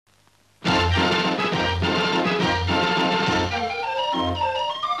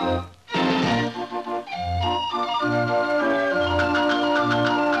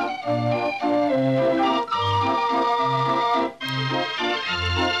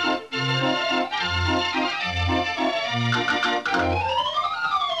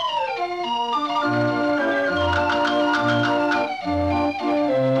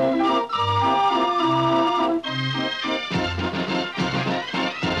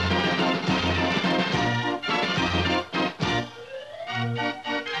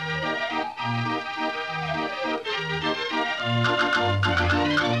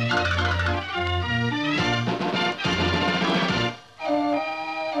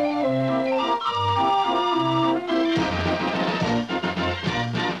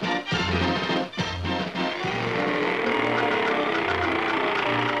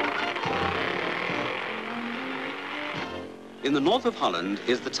the north of Holland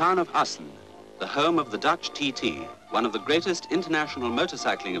is the town of Assen, the home of the Dutch TT, one of the greatest international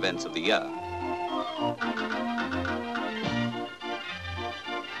motorcycling events of the year.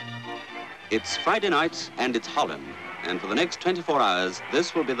 It's Friday night and it's Holland, and for the next 24 hours,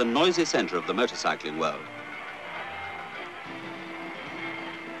 this will be the noisy center of the motorcycling world.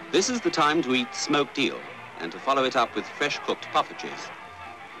 This is the time to eat smoked eel and to follow it up with fresh-cooked poffertjes.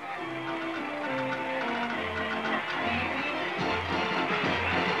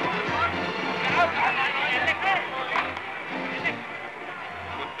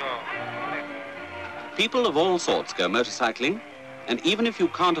 People of all sorts go motorcycling, and even if you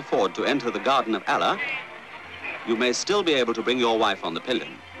can't afford to enter the Garden of Allah, you may still be able to bring your wife on the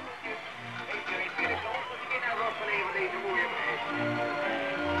pillion.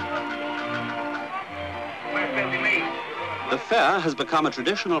 The fair has become a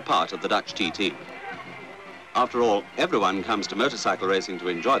traditional part of the Dutch TT. After all, everyone comes to motorcycle racing to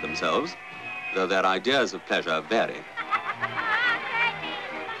enjoy themselves, though their ideas of pleasure vary.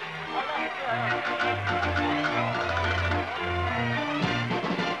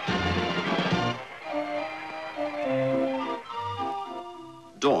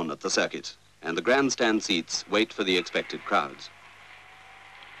 Dawn at the circuit, and the grandstand seats wait for the expected crowds.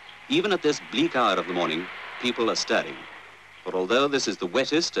 Even at this bleak hour of the morning, people are stirring. For although this is the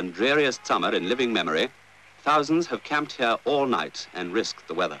wettest and dreariest summer in living memory, thousands have camped here all night and risked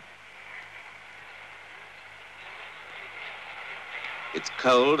the weather. It's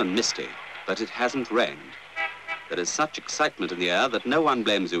cold and misty, but it hasn't rained. There is such excitement in the air that no one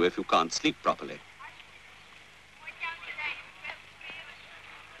blames you if you can't sleep properly.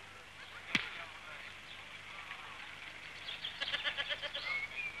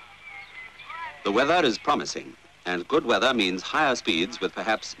 The weather is promising, and good weather means higher speeds with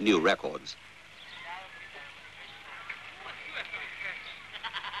perhaps new records.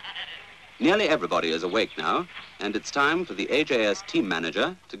 Nearly everybody is awake now, and it's time for the AJS team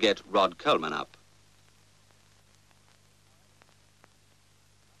manager to get Rod Coleman up.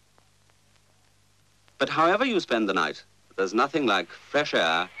 But however you spend the night, there's nothing like fresh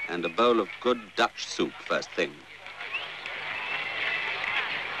air and a bowl of good Dutch soup first thing.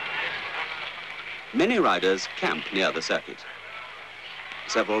 Many riders camp near the circuit.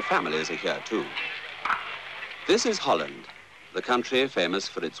 Several families are here too. This is Holland, the country famous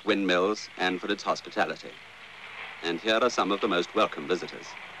for its windmills and for its hospitality. And here are some of the most welcome visitors.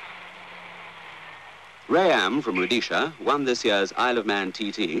 Ray Am from Rhodesia won this year's Isle of Man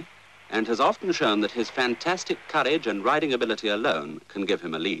TT and has often shown that his fantastic courage and riding ability alone can give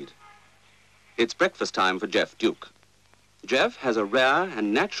him a lead. It's breakfast time for Geoff Duke. Geoff has a rare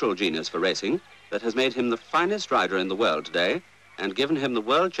and natural genius for racing that has made him the finest rider in the world today and given him the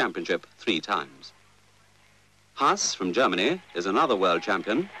World Championship 3 times. Haas from Germany is another world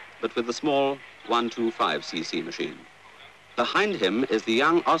champion, but with the small 125cc machine. Behind him is the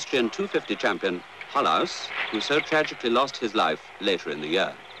young Austrian 250 champion Hollaus, who so tragically lost his life later in the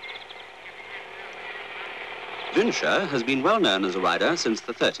year. Wünsche has been well known as a rider since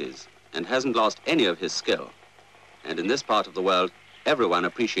the 30s and hasn't lost any of his skill. And in this part of the world, everyone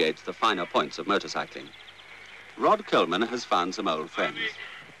appreciates the finer points of motorcycling. Rod Coleman has found some old friends.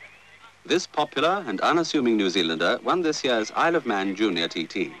 This popular and unassuming New Zealander won this year's Isle of Man Junior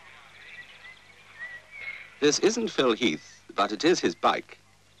TT. This isn't Phil Heath, but it is his bike.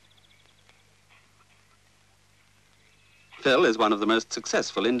 Phil is one of the most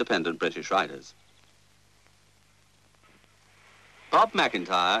successful independent British riders. Bob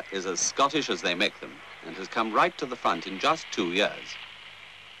McIntyre is as Scottish as they make them and has come right to the front in just 2 years.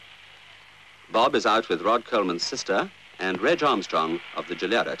 Bob is out with Rod Coleman's sister and Reg Armstrong of the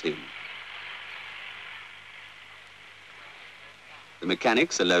Gilera team. The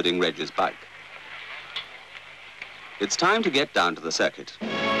mechanics are loading Reg's bike. It's time to get down to the circuit.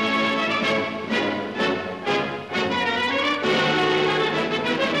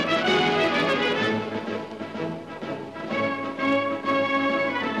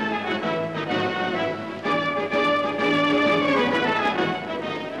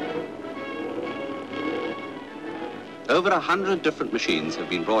 Over 100 different machines have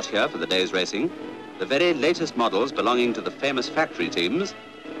been brought here for the day's racing, the very latest models belonging to the famous factory teams,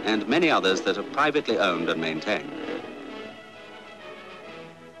 and many others that are privately owned and maintained.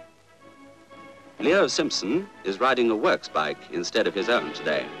 Leo Simpson is riding a works bike instead of his own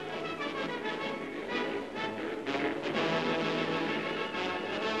today.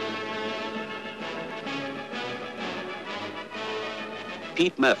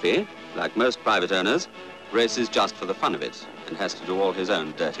 Pete Murphy, like most private owners, races just for the fun of it and has to do all his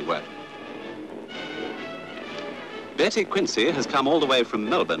own dirty work. Betty Quincy has come all the way from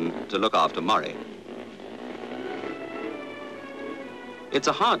Melbourne to look after Maury. It's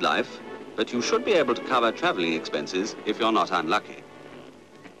a hard life, but you should be able to cover travelling expenses if you're not unlucky.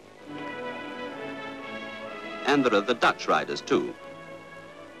 And there are the Dutch riders too.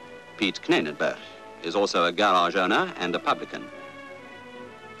 Piet Knenenberg is also a garage owner and a publican.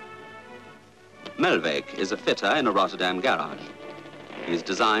 Melwijk is a fitter in a Rotterdam garage. He's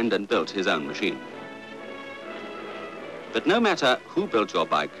designed and built his own machine. But no matter who built your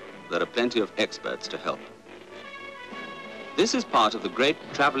bike, there are plenty of experts to help. This is part of the great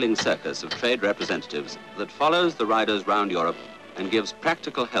travelling circus of trade representatives that follows the riders round Europe and gives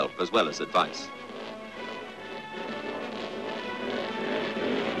practical help as well as advice.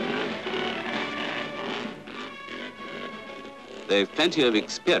 They've plenty of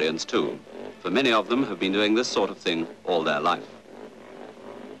experience too, for many of them have been doing this sort of thing all their life.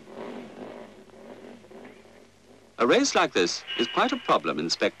 A race like this is quite a problem in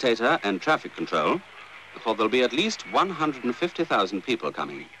spectator and traffic control, for there'll be at least 150,000 people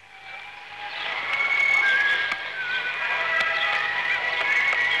coming.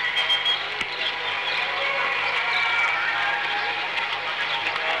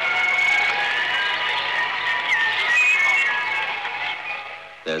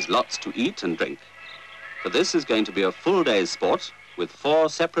 There's lots to eat and drink, for this is going to be a full day's sport with 4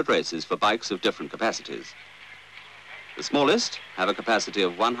 separate races for bikes of different capacities. The smallest have a capacity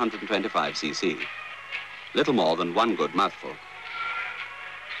of 125 cc, little more than one good mouthful.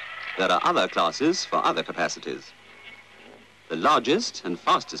 There are other classes for other capacities. The largest and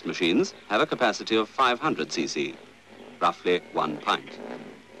fastest machines have a capacity of 500 cc, roughly 1 pint.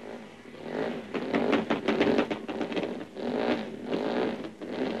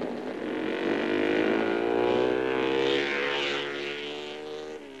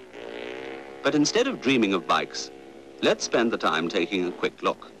 But instead of dreaming of bikes, let's spend the time taking a quick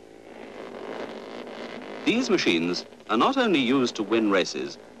look. These machines are not only used to win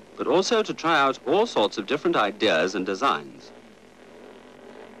races, but also to try out all sorts of different ideas and designs.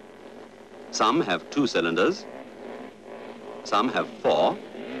 Some have 2 cylinders, some have 4,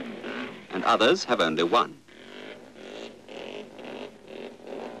 and others have only 1.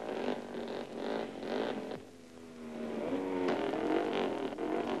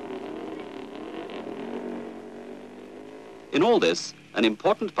 In all this, an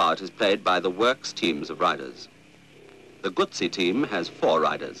important part is played by the works teams of riders. The Guzzi team has 4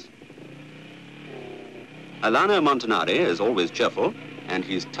 riders. Alano Montanari is always cheerful, and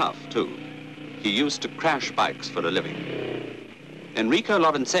he's tough too. He used to crash bikes for a living. Enrico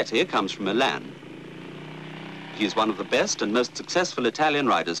Lorenzetti comes from Milan. He's one of the best and most successful Italian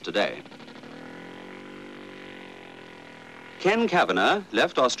riders today. Ken Kavanagh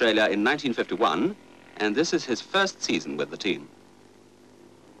left Australia in 1951, and this is his first season with the team.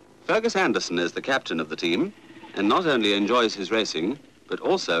 Fergus Anderson is the captain of the team, and not only enjoys his racing, but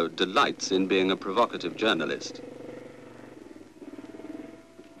also delights in being a provocative journalist.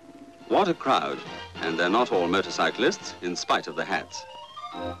 What a crowd, and they're not all motorcyclists, in spite of the hats.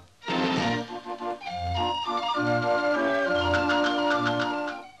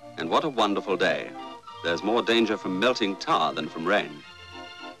 And what a wonderful day. There's more danger from melting tar than from rain.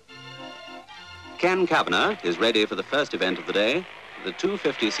 Ken Kavanagh is ready for the first event of the day, the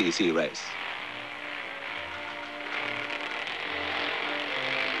 250cc race.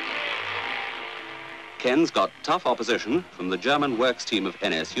 Ken's got tough opposition from the German works team of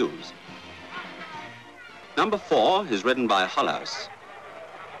NSUs. Number 4 is ridden by Hollaus.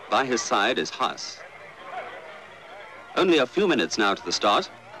 By his side is Haas. Only a few minutes now to the start,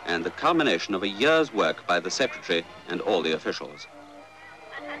 and the culmination of a year's work by the secretary and all the officials.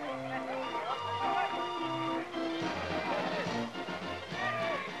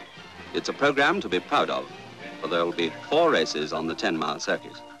 It's a program to be proud of, for there will be 4 races on the 10-mile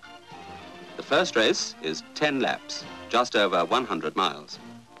circuit. The first race is 10 laps, just over 100 miles.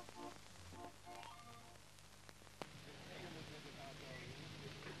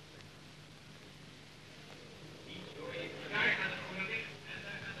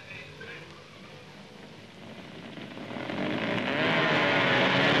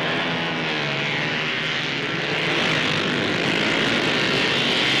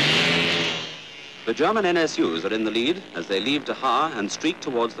 The German NSUs are in the lead as they leave De Haar and streak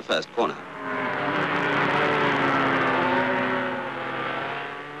towards the first corner.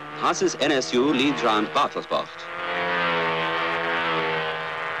 Haas's NSU leads round Bartelsbocht.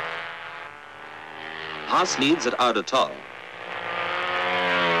 Haas leads at Oude Tol.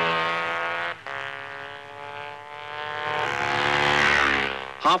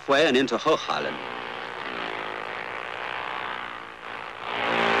 Halfway and into Hochhallen.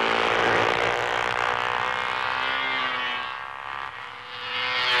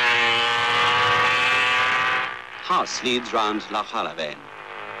 Haas leads round La Halavane.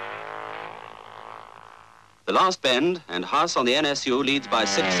 The last bend, and Haas on the NSU leads by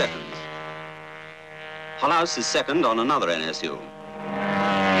 6 seconds. Hollaus is second on another NSU.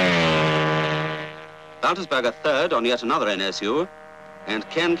 Baltersberger third on yet another NSU, and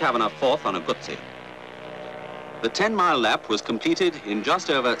Ken Kavanagh fourth on a Gutzi. The 10-mile lap was completed in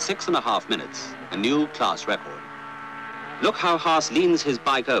just over 6.5 minutes, a new class record. Look how Haas leans his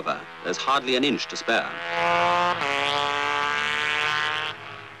bike over. There's hardly an inch to spare.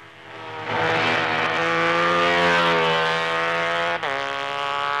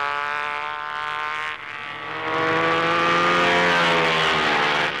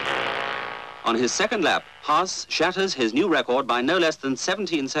 On his second lap, Haas shatters his new record by no less than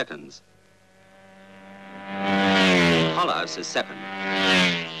 17 seconds. Hollaus is second.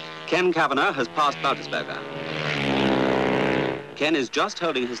 Ken Kavanagh has passed Baltersberger. Ken is just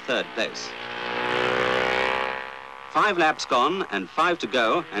holding his third place. 5 laps gone and 5 to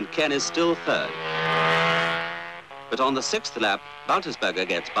go, and Ken is still third. But on the 6th lap, Baltersberger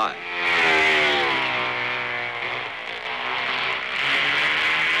gets by.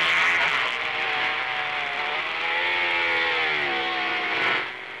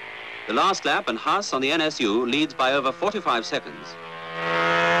 The last lap, and Haas on the NSU leads by over 45 seconds.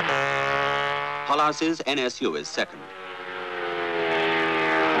 Hollaus's NSU is second.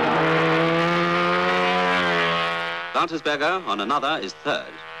 Baltersberger on another is third.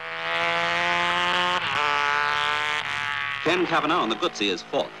 Ken Kavanagh on the Gutzi is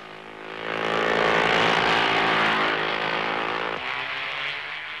fourth.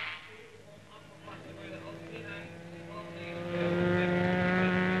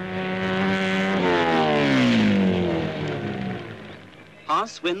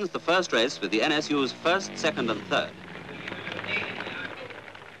 Haas wins the first race with the NSU's first, second and third.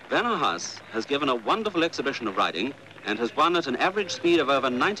 Werner Haas has given a wonderful exhibition of riding and has won at an average speed of over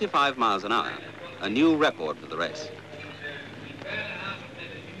 95 miles an hour, a new record for the race.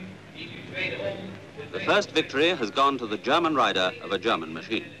 The first victory has gone to the German rider of a German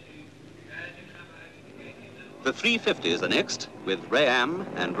machine. The 350s are next, with Ray Am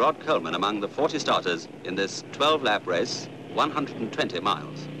and Rod Coleman among the 40 starters in this 12-lap race, 120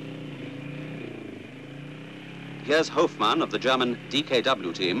 miles. Here's Hofmann of the German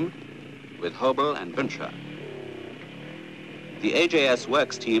DKW team with Hobel and Wünscher. The AJS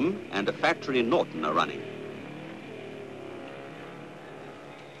Works team and a factory Norton are running.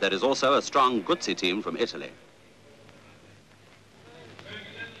 There is also a strong Guzzi team from Italy.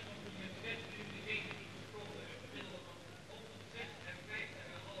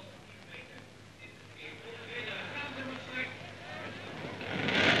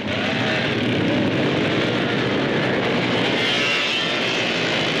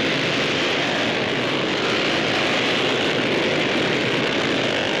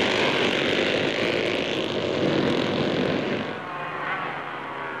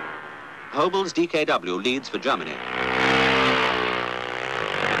 Hobel's DKW leads for Germany.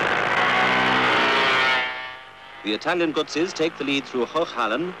 The Italian Guzzis take the lead through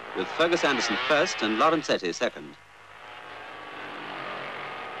Hochhallen with Fergus Anderson first and Lorenzetti second.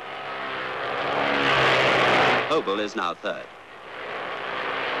 Hobel is now third.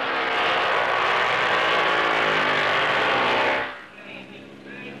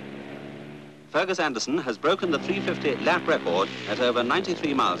 Fergus Anderson has broken the 350 lap record at over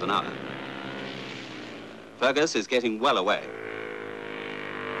 93 miles an hour. Fergus is getting well away.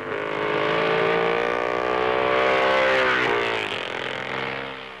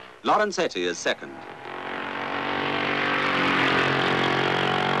 Lorenzetti is second.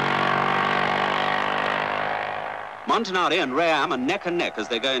 Montanari and Ray Am are neck and neck as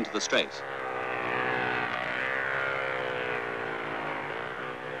they go into the straight.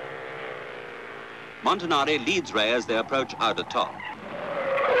 Montanari leads Ray as they approach Oude Top.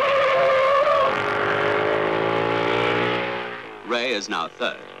 Ray is now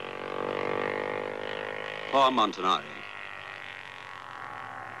third. Poor Montanari.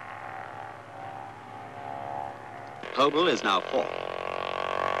 Hobel is now fourth.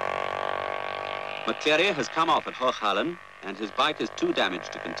 McCleary has come off at Hochhallen and his bike is too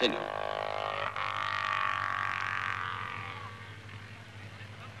damaged to continue.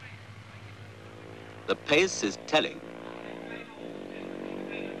 The pace is telling.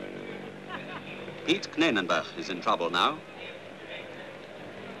 Piet Knenenberg is in trouble now.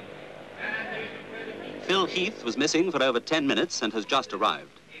 Phil Heath was missing for over 10 minutes and has just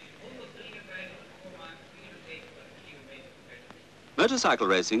arrived. Motorcycle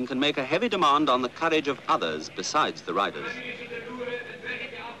racing can make a heavy demand on the courage of others besides the riders.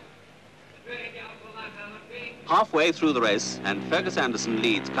 Halfway through the race, and Fergus Anderson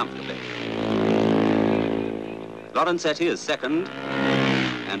leads comfortably. Lorenzetti is second,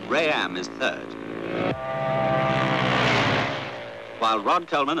 and Ray Am is third. While Rod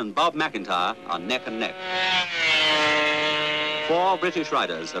Coleman and Bob McIntyre are neck and neck. 4 British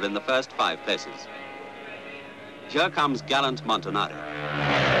riders are in the first 5 places. Here comes gallant Montanari.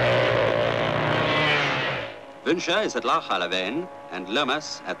 Wünsche is at La Halavane and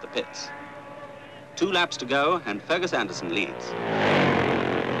Lomas at the pits. 2 laps to go, and Fergus Anderson leads.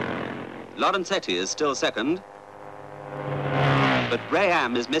 Lorenzetti is still second, but Ray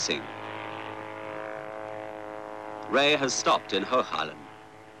Am is missing. Ray has stopped in Hochhalen.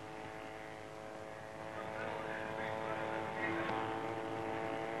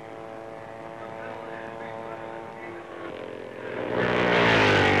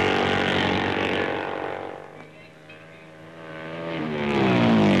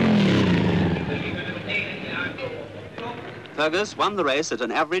 Fergus won the race at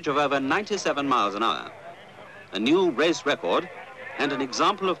an average of over 97 miles an hour. A new race record and an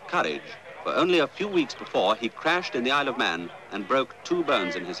example of courage, for only a few weeks before he crashed in the Isle of Man and broke 2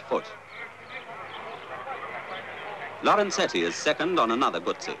 bones in his foot. Lorenzetti is second on another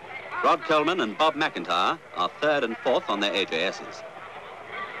Guzzi. Rod Coleman and Bob McIntyre are third and fourth on their AJSs.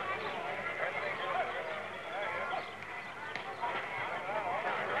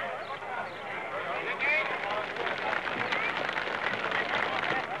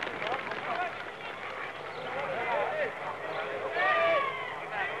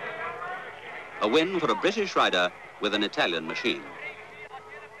 A win for a British rider with an Italian machine.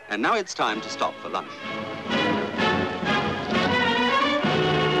 And now it's time to stop for lunch.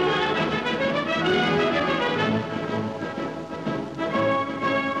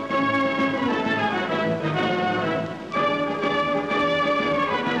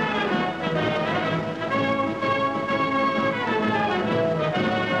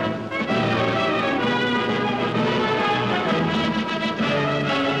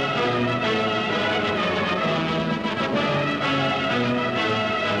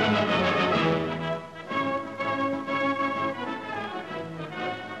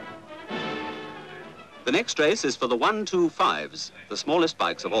 The next race is for the 125s, the smallest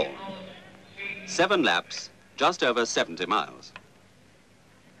bikes of all. 7 laps, just over 70 miles.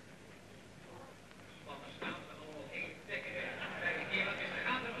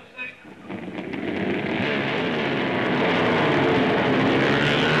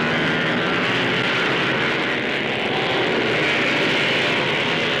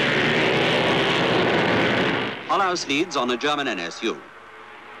 Hollhouse leads on a German NSU.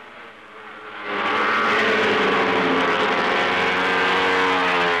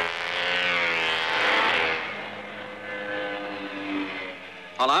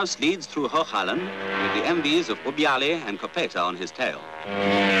 Hollhouse leads through Hochhalen with the MVs of Ubiali and Copeta on his tail.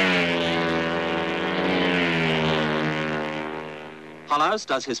 Hollhouse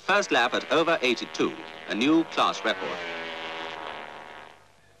does his first lap at over 82, a new class record.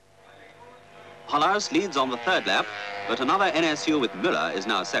 Hollhouse leads on the 3rd lap, but another NSU with Müller is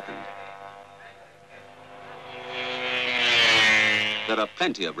now second. There are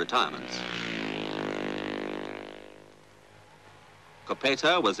plenty of retirements.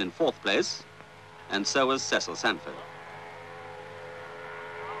 Copeta was in 4th place, and so was Cecil Sanford.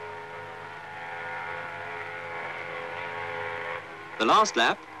 The last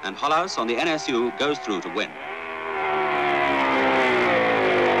lap, and Hollhouse on the NSU goes through to win.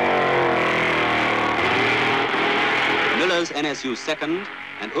 Müller's NSU second,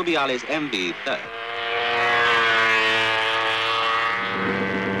 and Ubiali's MV third.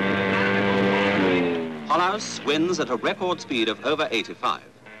 Hollhouse wins at a record speed of over 85.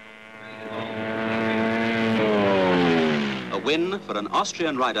 A win for an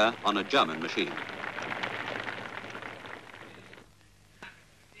Austrian rider on a German machine.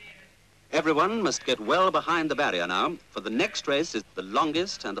 Everyone must get well behind the barrier now, for the next race is the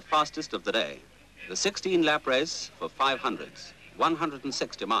longest and the fastest of the day. The 16-lap race for 500s,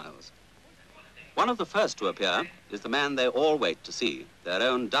 160 miles. One of the first to appear is the man they all wait to see, their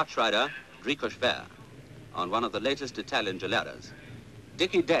own Dutch rider, Drico Schwer, on one of the latest Italian Geleras.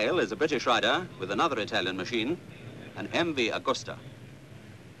 Dickie Dale is a British rider with another Italian machine, an MV Agusta.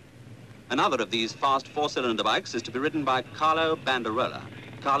 Another of these fast 4-cylinder bikes is to be ridden by Carlo Banderola.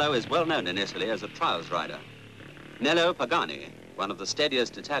 Carlo is well known in Italy as a trials rider. Nello Pagani, one of the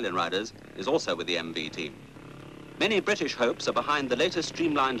steadiest Italian riders, is also with the MV team. Many British hopes are behind the latest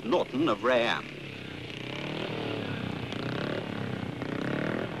streamlined Norton of Ray Am.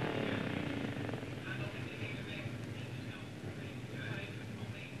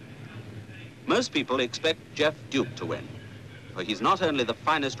 Most people expect Geoff Duke to win, for he's not only the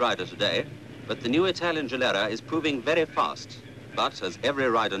finest rider today, but the new Italian Gilera is proving very fast. But, as every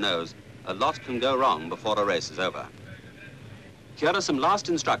rider knows, a lot can go wrong before a race is over. Here are some last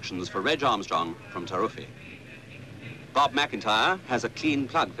instructions for Reg Armstrong from Taruffi. Bob McIntyre has a clean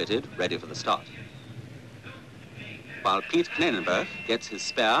plug fitted, ready for the start, while Pete Knenenberg gets his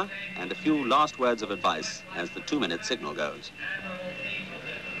spare and a few last words of advice as the 2-minute signal goes.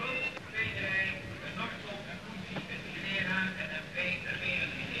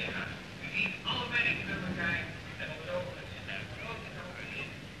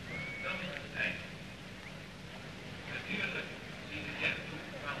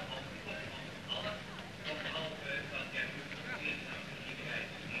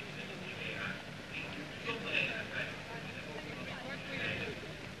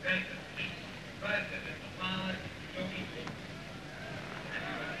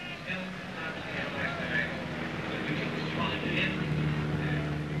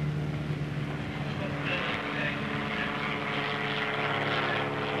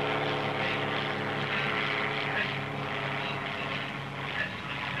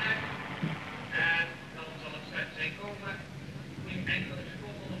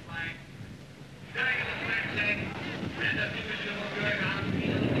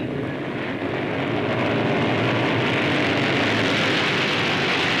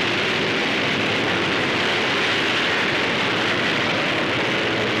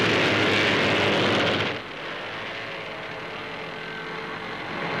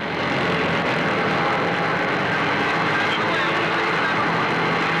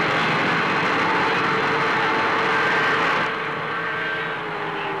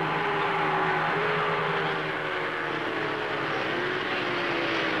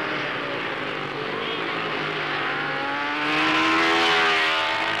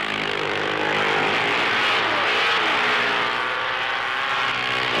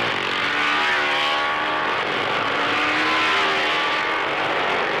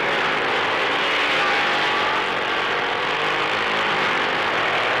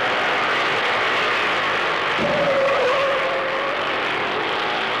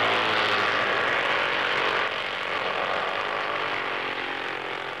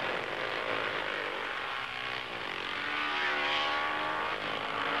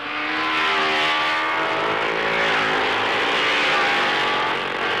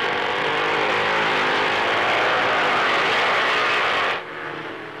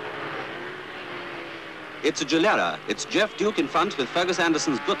 It's a Gilera. It's Geoff Duke in front with Fergus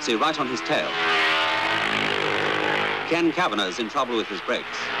Anderson's Guzzi right on his tail. Ken Kavanagh's in trouble with his brakes.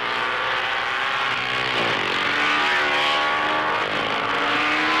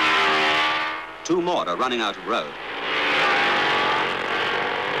 Two more are running out of road.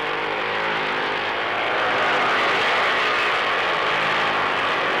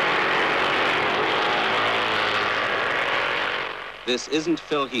 This isn't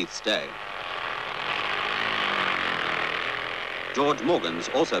Phil Heath's day. George Morgan's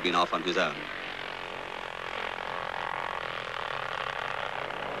also been off on his own.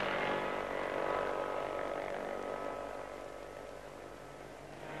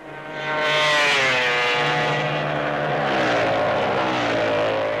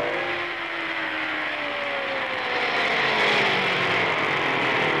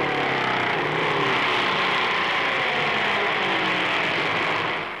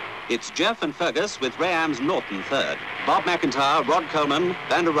 It's Geoff and Fergus with Ray Am's Norton third. Bob McIntyre, Rod Coleman,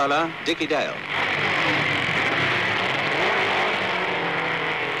 Banderola, Dickie Dale.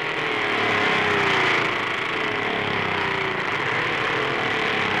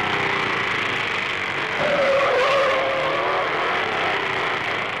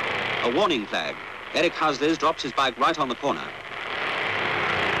 A warning flag. Eric Housley's drops his bike right on the corner.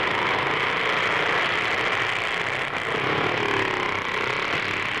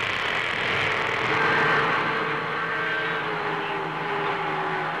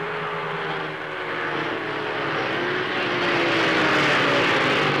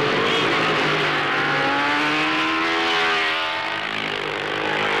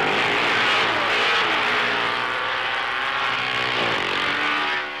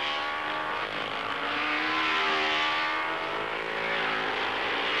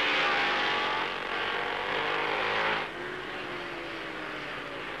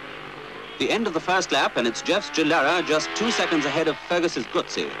 The end of the first lap, and it's Geoff's Gilera just 2 seconds ahead of Fergus's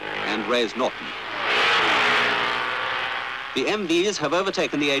Guzzi and Ray's Norton. The MVs have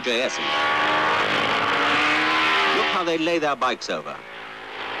overtaken the AJS. Look how they lay their bikes over.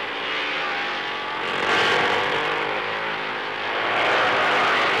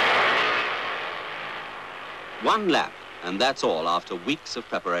 One lap, and that's all after weeks of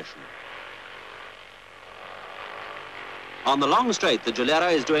preparation. On the long straight, the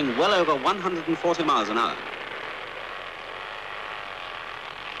Gilera is doing well over 140 miles an hour.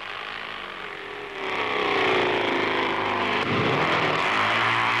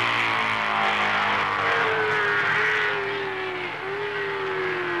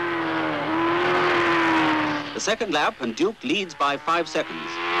 The second lap, and Duke leads by 5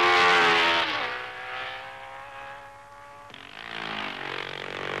 seconds.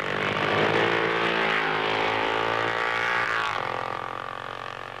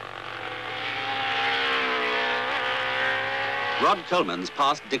 Rod Coleman's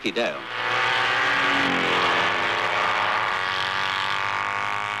passed Dickie Dale.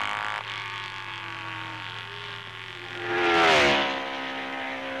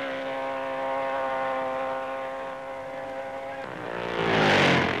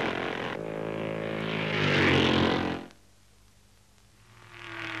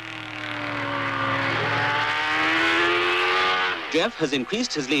 Geoff has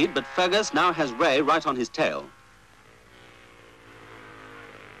increased his lead, but Fergus now has Ray right on his tail.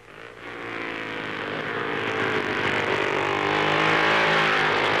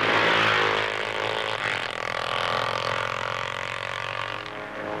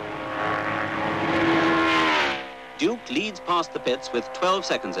 Duke leads past the pits with 12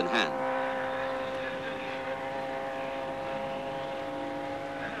 seconds in hand.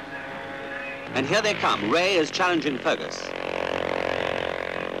 And here they come. Ray is challenging Fergus.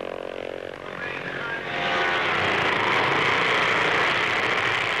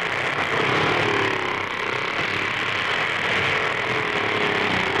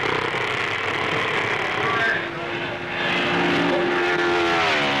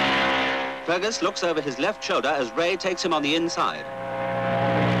 Fergus looks over his left shoulder as Ray takes him on the inside.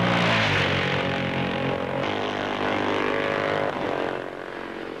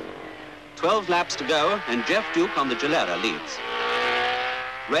 "12 laps to go, and Geoff Duke on the Gilera leads.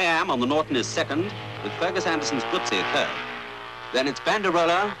 Ray Am on the Norton is second, with Fergus Anderson's Goodsey third. Then it's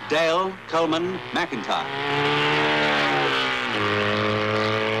Banderola, Dale, Coleman, McIntyre.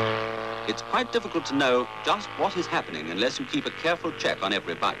 It's quite difficult to know just what is happening unless you keep a careful check on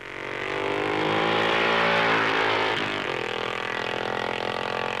every bike.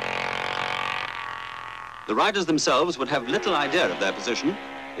 The riders themselves would have little idea of their position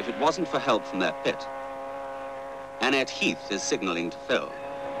if it wasn't for help from their pit. Annette Heath is signalling to Phil.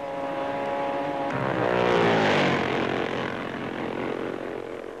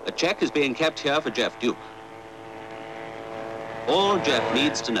 A check is being kept here for Geoff Duke. All Geoff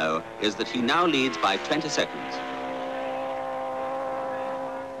needs to know is that he now leads by 20 seconds.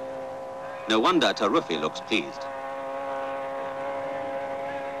 No wonder Taruffi looks pleased.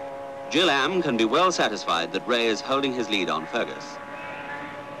 Jill Am can be well satisfied that Ray is holding his lead on Fergus.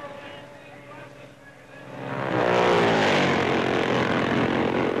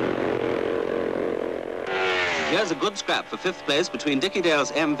 Here's a good scrap for 5th place between Dickie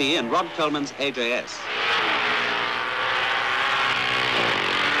Dale's MV and Rod Coleman's AJS.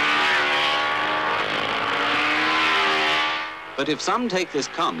 But if some take this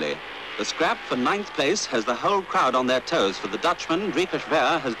calmly, the scrap for 9th place has the whole crowd on their toes, for the Dutchman, Driepers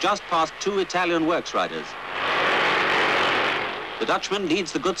Ver, has just passed 2 Italian works riders. The Dutchman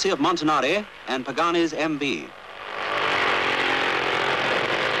leads the Goodsey of Montanari and Pagani's MV.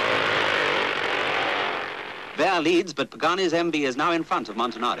 Ver leads, but Pagani's MV is now in front of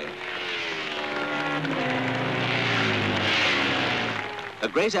Montanari. A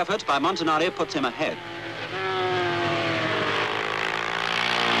great effort by Montanari puts him ahead.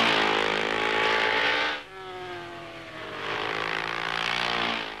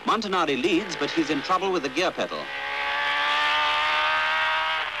 Montanari leads, but he's in trouble with the gear pedal.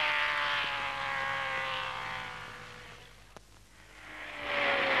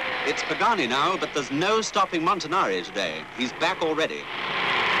 It's Pagani now, but there's no stopping Montanari today. He's back already.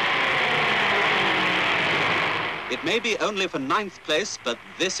 It may be only for 9th place, but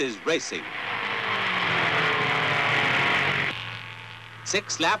this is racing.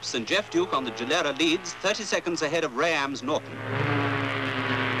 6 laps and Geoff Duke on the Gilera leads, 30 seconds ahead of Ray Am's Norton.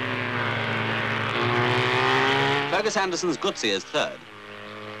 Fergus Anderson's Goodsey is third.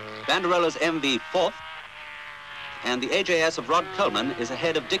 Banderola's MV 4th. And the AJS of Rod Coleman is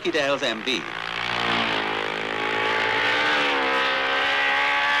ahead of Dickie Dale's MV.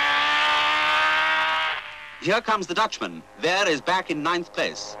 Here comes the Dutchman. Ver is back in 9th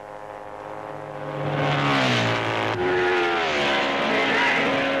place.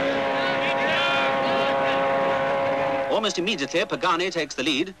 Almost immediately, Pagani takes the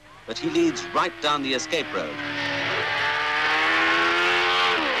lead, but he leads right down the escape road.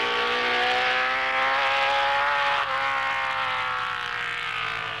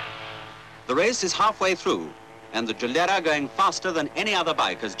 The race is halfway through, and the Gilera going faster than any other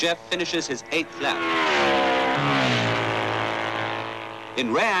bike as Geoff finishes his 8th lap.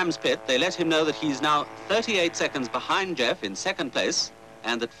 In Ray Am's pit, they let him know that he's now 38 seconds behind Geoff in 2nd place,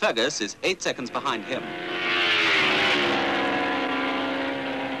 and that Fergus is 8 seconds behind him.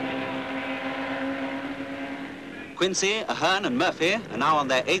 Quincy, Ahern and Murphy are now on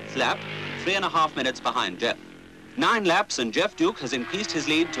their 8th lap, 3.5 minutes behind Geoff. 9 laps and Geoff Duke has increased his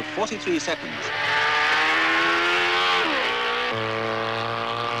lead to 43 seconds.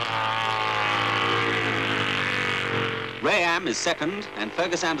 Ray Am is 2nd and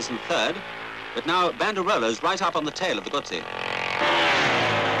Fergus Anderson 3rd, but now Banderola's right up on the tail of the Guzzi.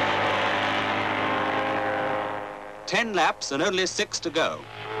 10 laps and only 6 to go.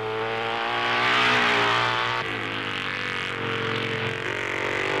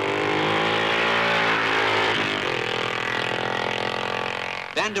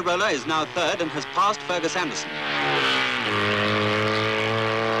 Banderola is now 3rd and has passed Fergus Anderson.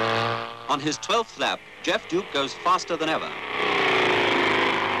 On his 12th lap, Geoff Duke goes faster than ever.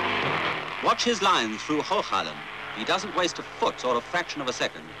 Watch his line through Hochhallen. He doesn't waste a foot or a fraction of a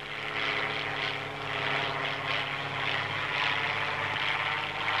second.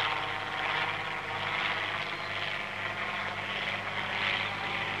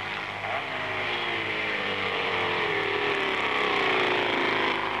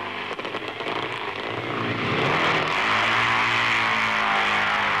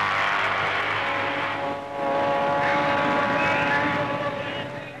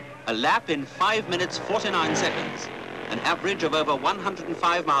 A lap in 5 minutes 49 seconds, an average of over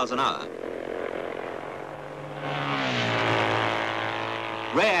 105 miles an hour.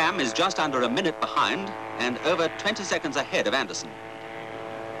 Ray Am is just under a minute behind and over 20 seconds ahead of Anderson.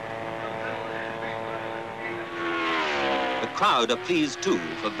 The crowd are pleased too,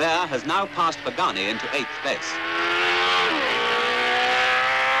 for Ver has now passed Pagani into 8th place.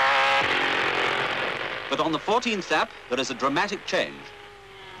 But on the 14th lap, there is a dramatic change.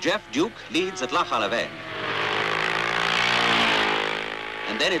 Geoff Duke leads at Lachalavein.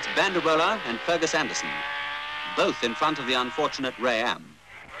 And then it's Banderola and Fergus Anderson, both in front of the unfortunate Ray Am.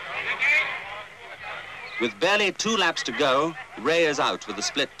 With barely 2 laps to go, Ray is out with a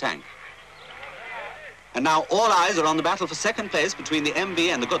split tank. And now all eyes are on the battle for 2nd place between the MV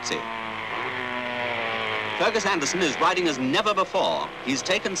and the Guzzi. Fergus Anderson is riding as never before. He's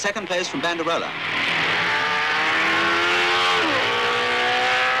taken 2nd place from Banderola.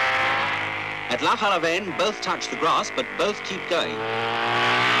 At Lachalavein, both touch the grass, but both keep going.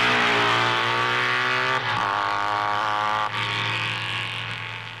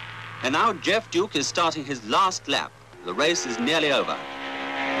 And now Geoff Duke is starting his last lap. The race is nearly over.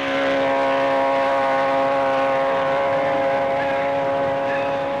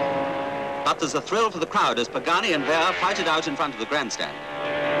 But there's a thrill for the crowd as Pagani and Ver fight it out in front of the grandstand.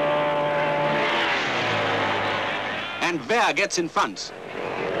 And Ver gets in front.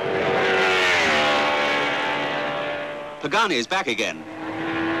 Pagani is back again.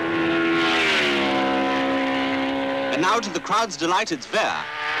 And now, to the crowd's delight, it's Ver.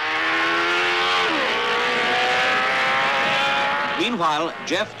 Meanwhile,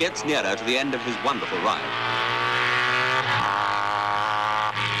 Geoff gets nearer to the end of his wonderful ride.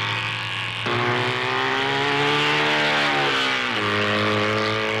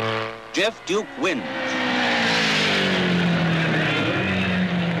 Geoff Duke wins.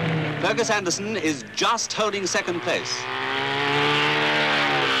 Fergus Anderson is just holding 2nd place.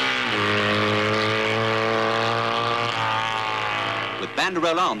 With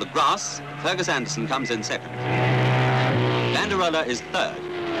Banderola on the grass, Fergus Anderson comes in 2nd. Banderola is 3rd.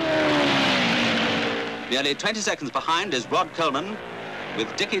 Nearly 20 seconds behind is Rod Coleman,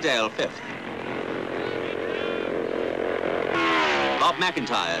 with Dickie Dale 5th. Bob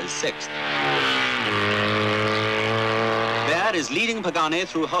McIntyre is 6th. Ver is leading Pagani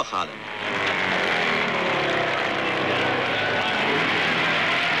through Hochhallen.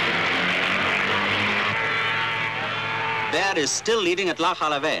 Ver is still leading at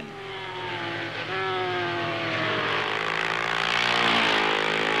Lachalavein.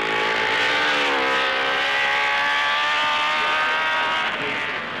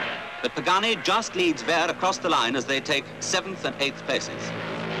 But Pagani just leads Ver across the line as they take 7th and 8th places.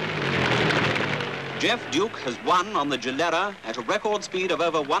 Geoff Duke has won on the Gilera at a record speed of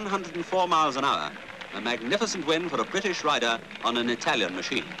over 104 miles an hour. A magnificent win for a British rider on an Italian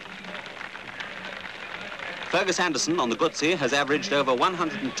machine. Fergus Anderson on the Goodsey has averaged over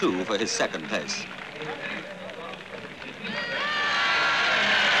 102 for his second place.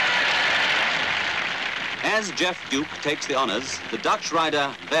 As Geoff Duke takes the honours, the Dutch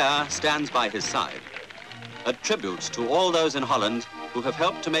rider Ver stands by his side. A tribute to all those in Holland who have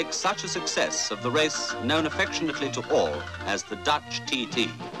helped to make such a success of the race known affectionately to all as the Dutch TT.